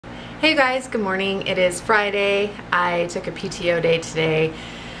Hey guys, good morning. It is Friday. I took a PTO day today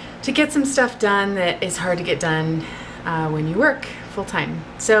to get some stuff done that is hard to get done when you work full-time.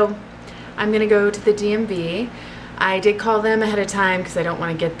 So I'm gonna go to the DMV. I did call them ahead of time because I don't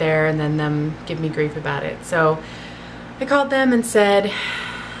want to get there and then them give me grief about it. So I called them and said,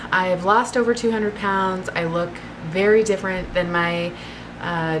 I have lost over 200 pounds. I look very different than my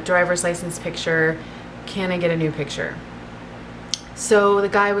driver's license picture. Can I get a new picture? So the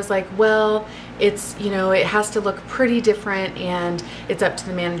guy was like, well, it's, you know, it has to look pretty different and it's up to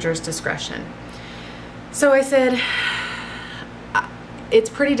the manager's discretion. So I said, it's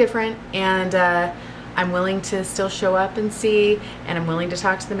pretty different and I'm willing to still show up and see, and I'm willing to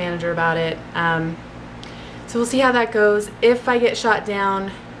talk to the manager about it. So we'll see how that goes. If I get shot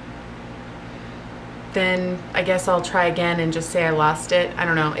down, then I guess I'll try again and just say I lost it. I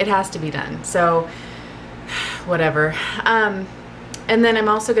don't know. It has to be done. So whatever. And then I'm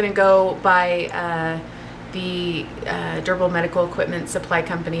also going to go by the durable medical equipment supply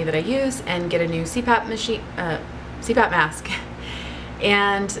company that I use and get a new CPAP machine, CPAP mask.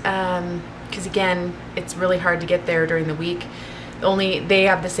 And because again, it's really hard to get there during the week. They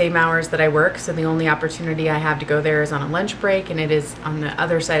have the same hours that I work, so the only opportunity I have to go there is on a lunch break, and it is on the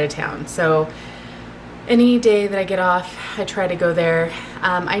other side of town. So any day that I get off, I try to go there.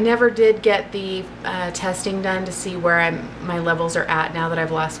 I never did get the testing done to see where my levels are at now that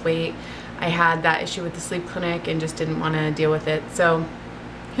I've lost weight. I had that issue with the sleep clinic and just didn't want to deal with it. So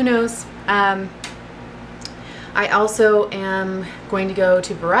who knows? I also am going to go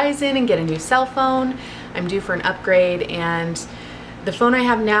to Verizon and get a new cell phone. I'm due for an upgrade, and the phone I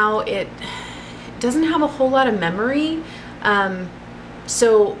have now, it doesn't have a whole lot of memory.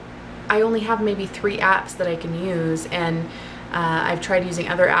 So I only have maybe 3 apps that I can use, and I've tried using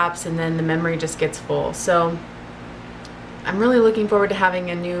other apps and then the memory just gets full. So I'm really looking forward to having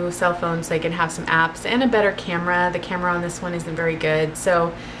a new cell phone so I can have some apps and a better camera. The camera on this one isn't very good,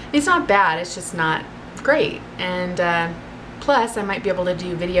 so it's not bad, it's just not great. And plus I might be able to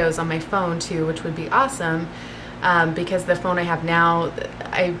do videos on my phone too, which would be awesome, because the phone I have now,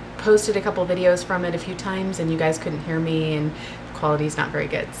 I posted a couple videos from it a few times and you guys couldn't hear me and the quality is not very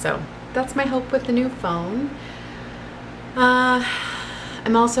good. So that's my hope with the new phone.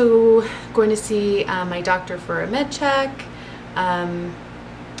 I'm also going to see my doctor for a med check.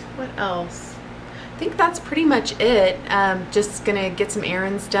 What else? I think that's pretty much it. Just gonna get some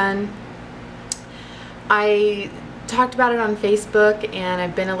errands done. I talked about it on Facebook and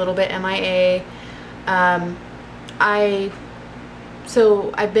I've been a little bit MIA.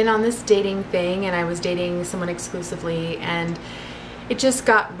 So I've been on this dating thing and I was dating someone exclusively, and it just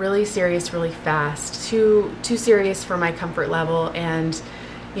got really serious really fast. Too serious for my comfort level. And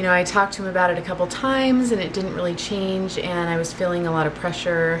you know, I talked to him about it a couple times and it didn't really change, and I was feeling a lot of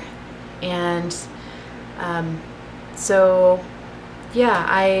pressure. And so yeah,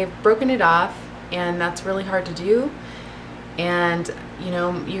 I've broken it off, and that's really hard to do. And you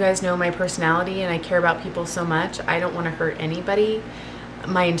know, you guys know my personality and I care about people so much. I don't want to hurt anybody.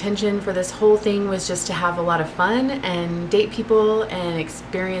 My intention for this whole thing was just to have a lot of fun and date people and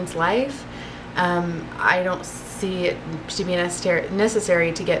experience life. I don't see it to be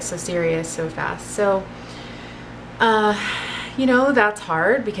necessary to get so serious so fast. So you know, that's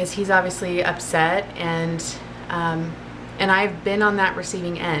hard because he's obviously upset, and I've been on that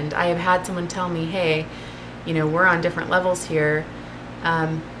receiving end. I have had someone tell me, hey, you know, we're on different levels here,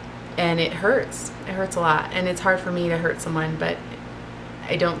 and it hurts. It hurts a lot, and it's hard for me to hurt someone, but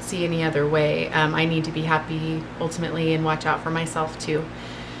I don't see any other way. I need to be happy ultimately and watch out for myself too.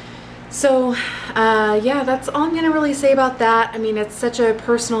 So yeah, that's all I'm gonna really say about that. I mean, it's such a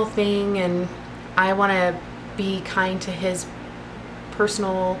personal thing, and I want to be kind to his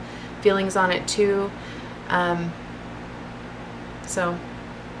personal feelings on it too. So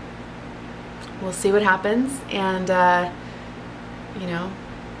we'll see what happens, and you know,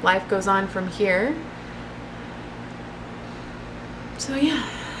 life goes on from here. So yeah,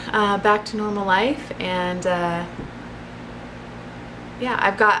 back to normal life. And yeah,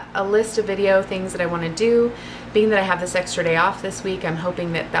 I've got a list of video things that I want to do. Being that I have this extra day off this week, I'm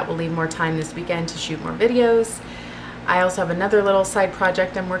hoping that that will leave more time this weekend to shoot more videos. I also have another little side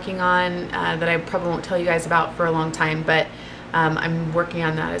project I'm working on that I probably won't tell you guys about for a long time, but I'm working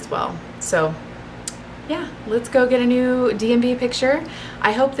on that as well. So yeah, let's go get a new DMV picture.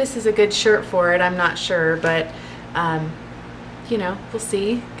 I hope this is a good shirt for it. I'm not sure, but you know, we'll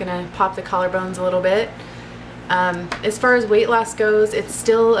see. Gonna pop the collarbones a little bit. As far as weight loss goes, it's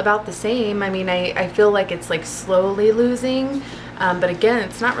still about the same. I mean, I feel like it's like slowly losing, but again,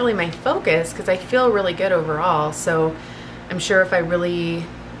 it's not really my focus because I feel really good overall. So I'm sure if I really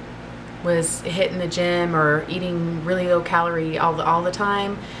was hitting the gym or eating really low calorie all the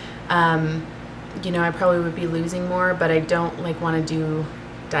time, you know, I probably would be losing more, but I don't like want to do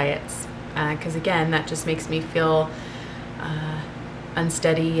diets because again, that just makes me feel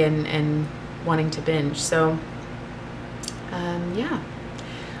unsteady and wanting to binge. So yeah.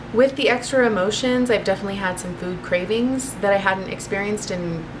 With the extra emotions, I've definitely had some food cravings that I hadn't experienced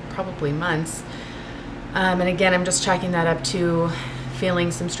in probably months. And again, I'm just chalking that up to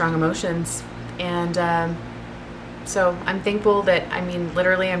feeling some strong emotions. And so I'm thankful that, I mean,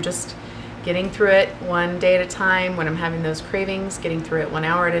 literally I'm just getting through it one day at a time when I'm having those cravings, getting through it 1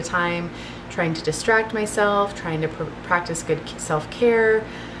 hour at a time, trying to distract myself, trying to practice good self-care.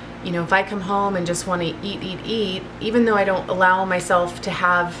 You know, if I come home and just want to eat, even though I don't allow myself to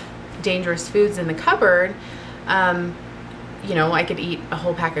have dangerous foods in the cupboard, you know, I could eat a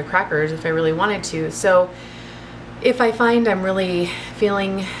whole pack of crackers if I really wanted to. So if I find I'm really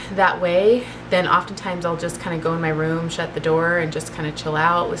feeling that way, then oftentimes I'll just kind of go in my room, shut the door, and just kind of chill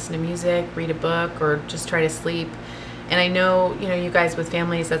out, listen to music, read a book, or just try to sleep. And I know, you know, you guys with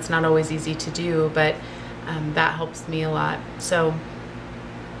families, that's not always easy to do, but that helps me a lot. So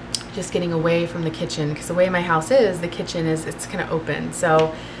just getting away from the kitchen, because the way my house is, the kitchen is, it's kind of open.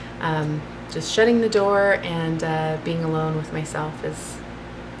 So just shutting the door and being alone with myself is,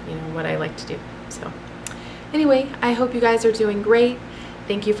 you know, what I like to do. So anyway, I hope you guys are doing great.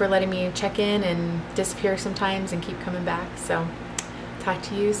 Thank you for letting me check in and disappear sometimes and keep coming back. So talk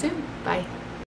to you soon. Bye.